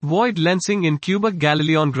Void lensing in cubic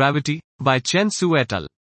Galileon gravity, by Chen Su et al.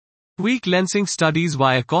 Weak lensing studies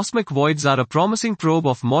via cosmic voids are a promising probe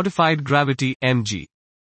of modified gravity, mg.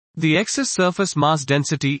 The excess surface mass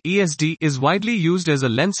density, ESD, is widely used as a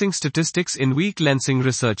lensing statistics in weak lensing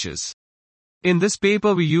researches. In this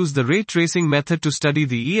paper we use the ray tracing method to study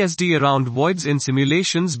the ESD around voids in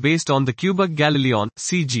simulations based on the cubic Galileon,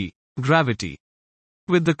 CG, gravity.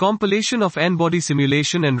 With the compilation of n-body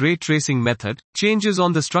simulation and ray tracing method, changes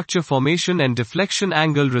on the structure formation and deflection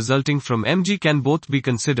angle resulting from mg can both be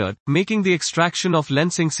considered, making the extraction of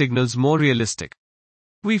lensing signals more realistic.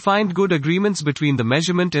 We find good agreements between the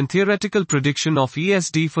measurement and theoretical prediction of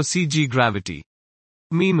ESD for CG gravity.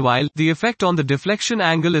 Meanwhile, the effect on the deflection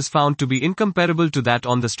angle is found to be incomparable to that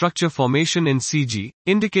on the structure formation in CG,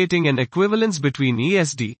 indicating an equivalence between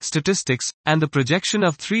ESD statistics and the projection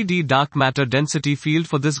of 3D dark matter density field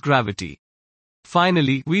for this gravity.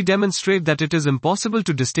 Finally, we demonstrate that it is impossible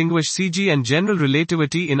to distinguish CG and general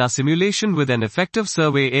relativity in our simulation with an effective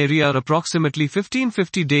survey area approximately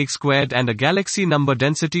 1550 dag² and a galaxy number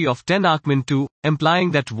density of 10 Arcmin2,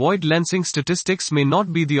 implying that void lensing statistics may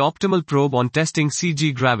not be the optimal probe on testing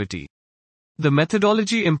CG gravity. The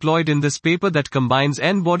methodology employed in this paper that combines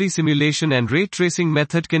n-body simulation and ray tracing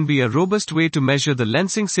method can be a robust way to measure the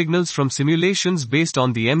lensing signals from simulations based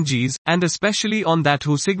on the MGs, and especially on that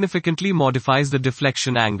who significantly modifies the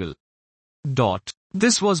deflection angle.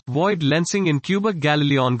 This was Void Lensing in Cubic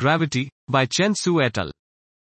Galileon Gravity, by Chen Su et al.